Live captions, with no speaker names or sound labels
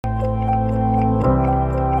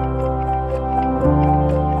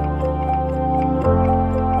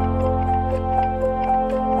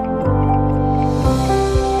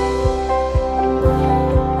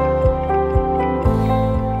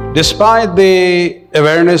Despite the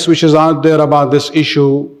awareness which is out there about this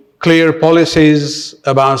issue, clear policies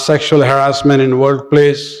about sexual harassment in the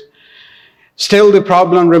workplace, still the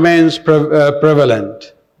problem remains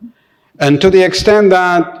prevalent. And to the extent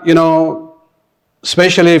that,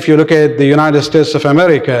 especially if you look at the United States of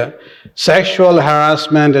America, sexual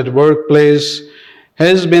harassment at workplace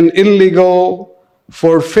has been illegal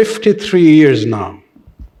for 53 years now.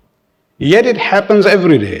 Yet it happens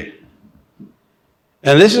every day.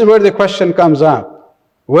 And this is where the question comes up.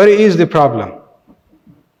 Where is the problem?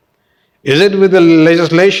 Is it with the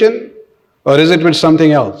legislation or is it with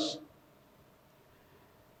something else?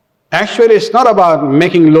 Actually, it's not about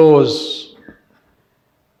making laws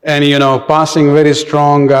and, passing very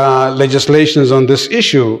strong legislations on this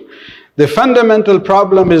issue. The fundamental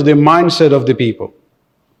problem is the mindset of the people.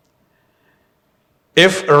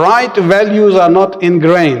 If right values are not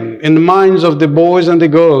ingrained in the minds of the boys and the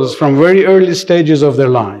girls from very early stages of their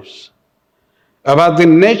lives about the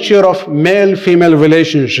nature of male-female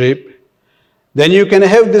relationship, then you can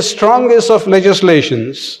have the strongest of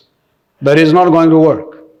legislations, but it's not going to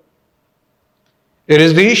work. It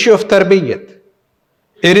is the issue of tarbiyyat.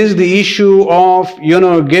 It is the issue of,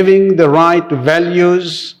 giving the right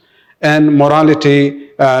values and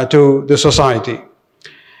morality to the society.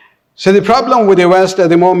 So the problem with the West at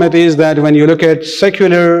the moment is that when you look at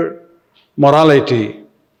secular morality,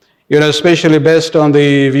 especially based on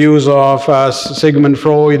the views of Sigmund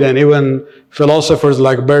Freud and even philosophers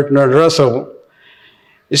like Bertrand Russell,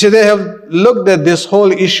 you see, they have looked at this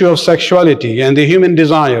whole issue of sexuality and the human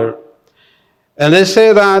desire, and they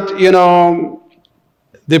say that,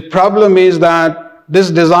 the problem is that this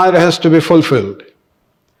desire has to be fulfilled.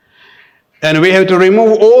 And we have to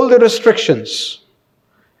remove all the restrictions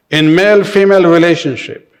in male-female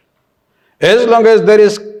relationship. As long as there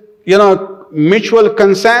is, mutual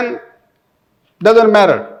consent, doesn't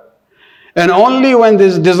matter. And only when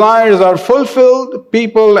these desires are fulfilled,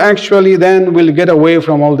 people actually then will get away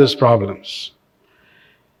from all these problems.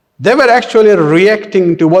 They were actually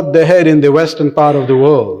reacting to what they had in the western part of the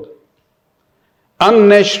world.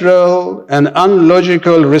 Unnatural and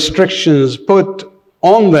unlogical restrictions put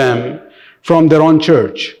on them from their own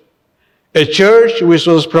church. A church which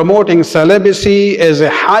was promoting celibacy as a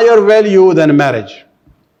higher value than marriage.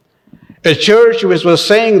 A church which was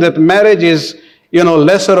saying that marriage is,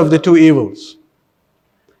 lesser of the two evils.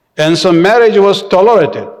 And so marriage was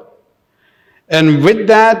tolerated. And with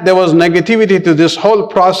that, there was negativity to this whole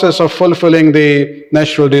process of fulfilling the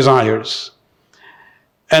natural desires.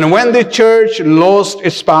 And when the church lost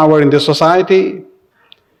its power in the society,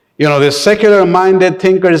 the secular-minded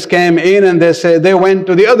thinkers came in and they went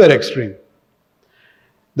to the other extreme.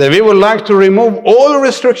 That we would like to remove all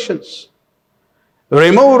restrictions.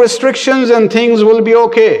 Remove restrictions and things will be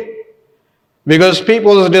okay. Because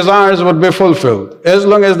people's desires would be fulfilled. As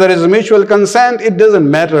long as there is mutual consent, it doesn't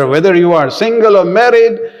matter whether you are single or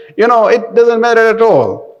married, it doesn't matter at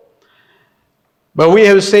all. But we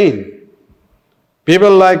have seen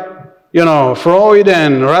people like, Freud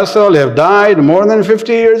and Russell have died more than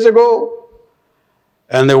 50 years ago.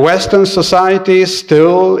 And the Western society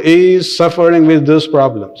still is suffering with those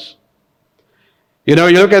problems. You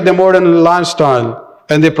look at the modern lifestyle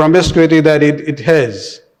and the promiscuity that it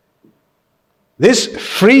has. This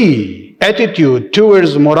free attitude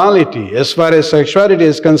towards morality as far as sexuality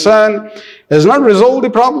is concerned has not resolved the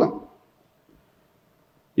problem.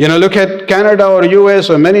 Look at Canada or US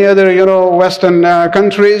or many other, Western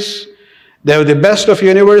countries. They have the best of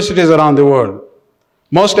universities around the world.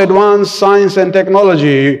 Most advanced science and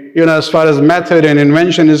technology, as far as method and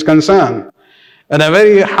invention is concerned, and a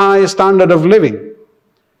very high standard of living.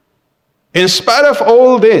 In spite of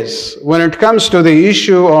all this, when it comes to the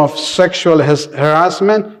issue of sexual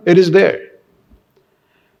harassment, it is there.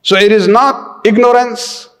 So it is not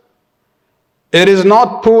ignorance, it is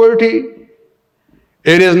not poverty,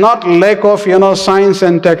 it is not lack of, science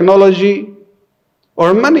and technology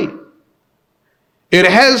or money. It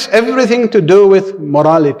has everything to do with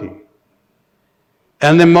morality.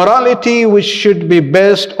 And the morality which should be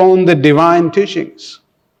based on the divine teachings.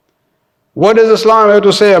 What does Islam have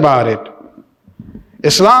to say about it?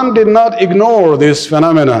 Islam did not ignore this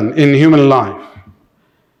phenomenon in human life.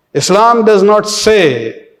 Islam does not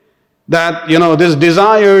say that, these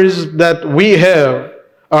desires that we have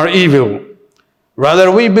are evil. Rather,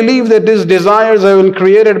 we believe that these desires have been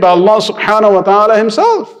created by Allah subhanahu wa ta'ala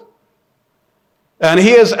Himself. And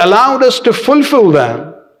He has allowed us to fulfill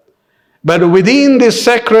them, but within the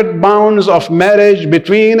sacred bounds of marriage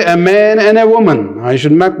between a man and a woman. I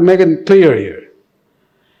should make it clear here.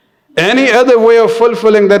 Any other way of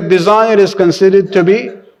fulfilling that desire is considered to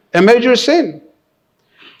be a major sin.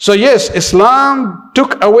 So yes, Islam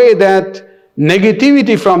took away that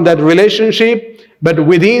negativity from that relationship, but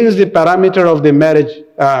within the parameter of the marriage,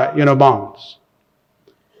 bonds.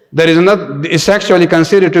 That is not, it's actually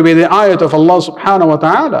considered to be the ayat of Allah subhanahu wa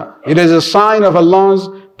ta'ala. It is a sign of Allah's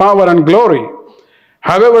power and glory.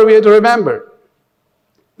 However, we have to remember,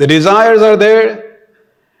 the desires are there,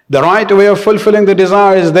 the right way of fulfilling the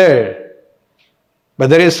desire is there, but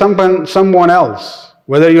there is someone else,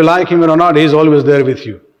 whether you like him or not, he is always there with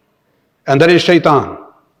you. And that is shaitan.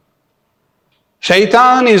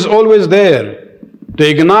 Shaitan is always there to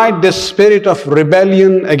ignite the spirit of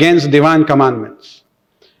rebellion against divine commandments.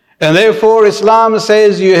 And therefore Islam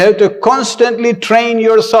says you have to constantly train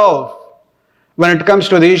yourself when it comes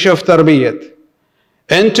to the issue of tarbiyat,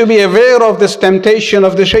 and to be aware of this temptation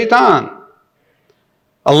of the shaitan.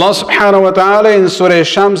 Allah subhanahu wa ta'ala in Surah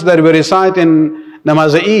Shams that we recite in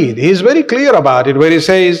Namaz Eid, He is very clear about it, where He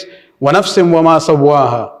says, وَنَفْسٍ وَمَا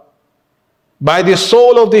سَوَّاهَا, by the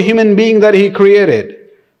soul of the human being that He created,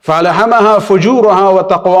 فَأَلْهَمَهَا فُجُورَهَا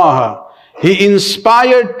وَتَقْوَاهَا, He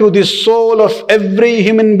inspired to the soul of every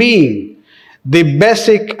human being the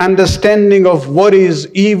basic understanding of what is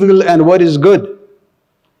evil and what is good.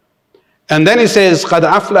 And then He says, قَدْ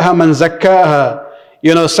أَفْلَهَ مَنْ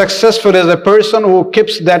زَكَّاهَا, successful is a person who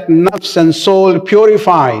keeps that nafs and soul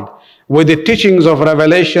purified with the teachings of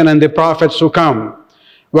revelation and the prophets who come.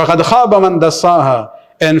 وَقَدْ خَابَ مَنْ دَسَّاهَا,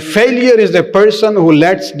 and failure is the person who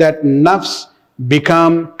lets that nafs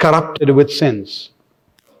become corrupted with sins.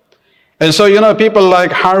 And so, people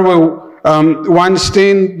like Harvey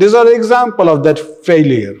Weinstein, these are the example of that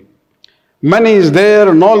failure. Money is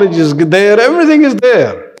there, knowledge is there, everything is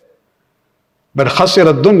there. But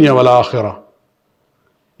خَسِرَ الدُّنْيَا وَالْآخِرَةِ.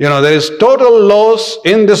 There is total loss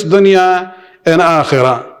in this dunya and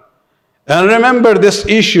akhirah. And remember this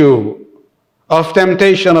issue of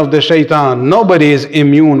temptation of the shaitan. Nobody is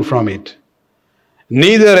immune from it.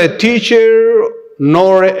 Neither a teacher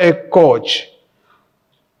nor a coach.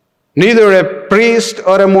 Neither a priest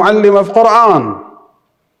or a muallim of Quran.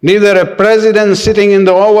 Neither a president sitting in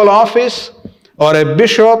the Oval Office or a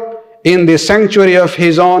bishop in the sanctuary of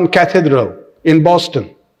his own cathedral in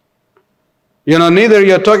Boston. Neither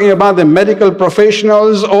you're talking about the medical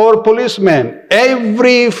professionals or policemen.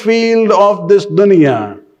 Every field of this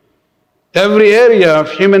dunya, every area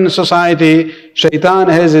of human society, shaitan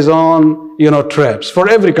has his own, traps for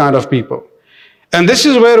every kind of people. And this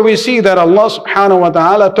is where we see that Allah subhanahu wa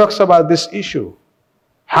ta'ala talks about this issue.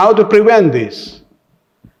 How to prevent this.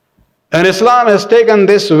 And Islam has taken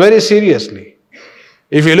this very seriously.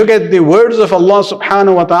 If you look at the words of Allah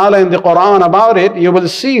subhanahu wa ta'ala in the Quran about it, you will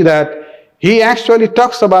see that He actually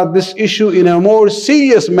talks about this issue in a more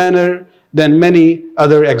serious manner than many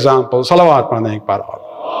other examples. Salawat pढ़ने par aur.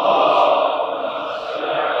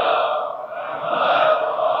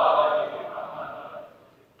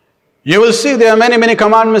 You will see there are many, many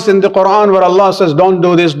commandments in the Quran where Allah says, don't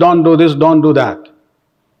do this, don't do this, don't do that.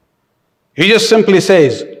 He just simply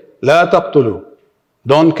says, لا تقتلوا,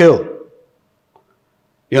 don't kill.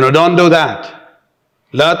 Don't do that.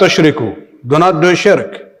 لا تشركوا, do not do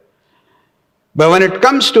shirk. But when it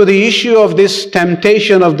comes to the issue of this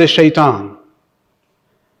temptation of the shaitan,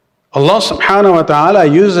 Allah subhanahu wa ta'ala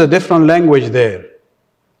uses a different language there.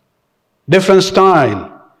 Different style.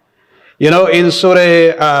 In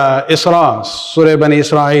Surah Isra, Surah Bani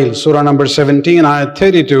Israel, Surah number 17, ayat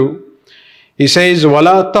 32, He says,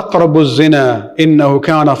 وَلَا تَقْرَبُوا الزِّنَا إِنَّهُ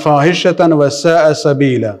كَانَ فَاحِشَةً وَسَاءَ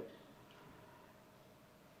سَبِيلًا.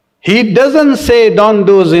 He doesn't say don't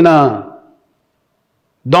do zina.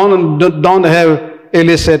 Don't have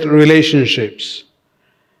illicit relationships.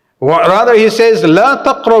 Rather, He says, لا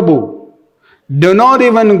تقربوا. Do not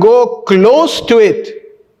even go close to it.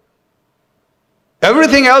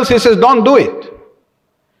 Everything else He says, don't do it.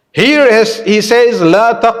 Here He says,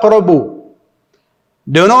 لا تقربوا.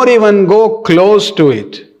 Do not even go close to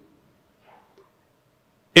it.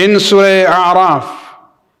 In Surah A'raf,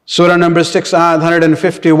 Surah number 6, ayat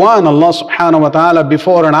 151, Allah subhanahu wa ta'ala,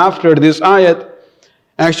 before and after this ayat,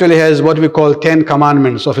 actually has what we call 10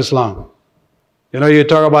 commandments of Islam. You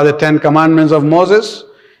talk about the 10 commandments of Moses,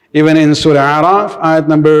 even in Surah A'raf, ayat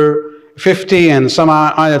number 50 and some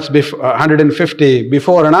ayats 150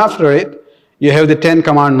 before and after it, you have the 10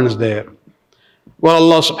 commandments there. Well,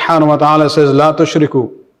 Allah subhanahu wa ta'ala says, لا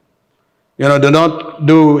تشركوا. Do not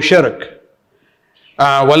do shirk.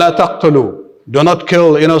 وَلَا تَقْتُلُوا. Do not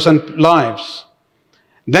kill innocent lives.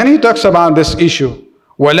 Then He talks about this issue.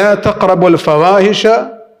 وَلَا تَقْرَبُوا الْفَوَاحِشَ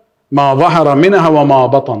مَا ظَهَرَ مِنْهَا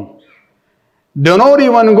وَمَا بَطَنَ. Do not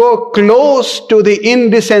even go close to the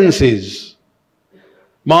indecencies.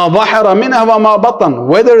 ما ظهر منها وما بطن.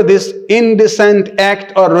 Whether this indecent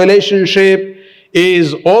act or relationship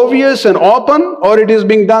is obvious and open or it is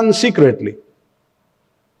being done secretly.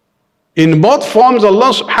 In both forms,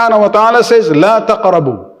 Allah subhanahu wa ta'ala says, لا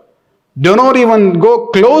تقربوا. Do not even go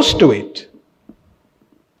close to it.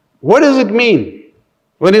 What does it mean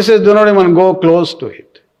when he says do not even go close to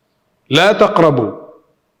it? لا تقربوا.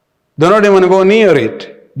 Do not even go near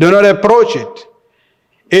it. Do not approach it.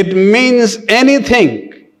 It means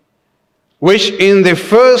anything which in the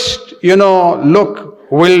first,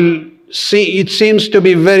 look will see, it seems to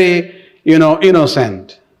be very,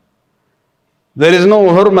 innocent. There is no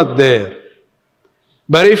hurmat there.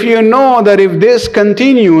 But if you know that if this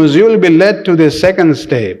continues, you will be led to the second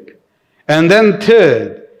step, and then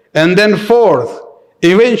third, and then fourth.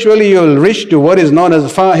 Eventually you will reach to what is known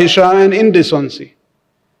as fahisha and indecency.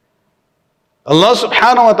 Allah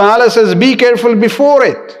subhanahu wa ta'ala says, be careful before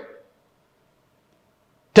it.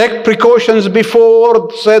 Take precautions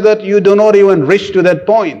before so that you do not even reach to that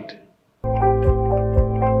point.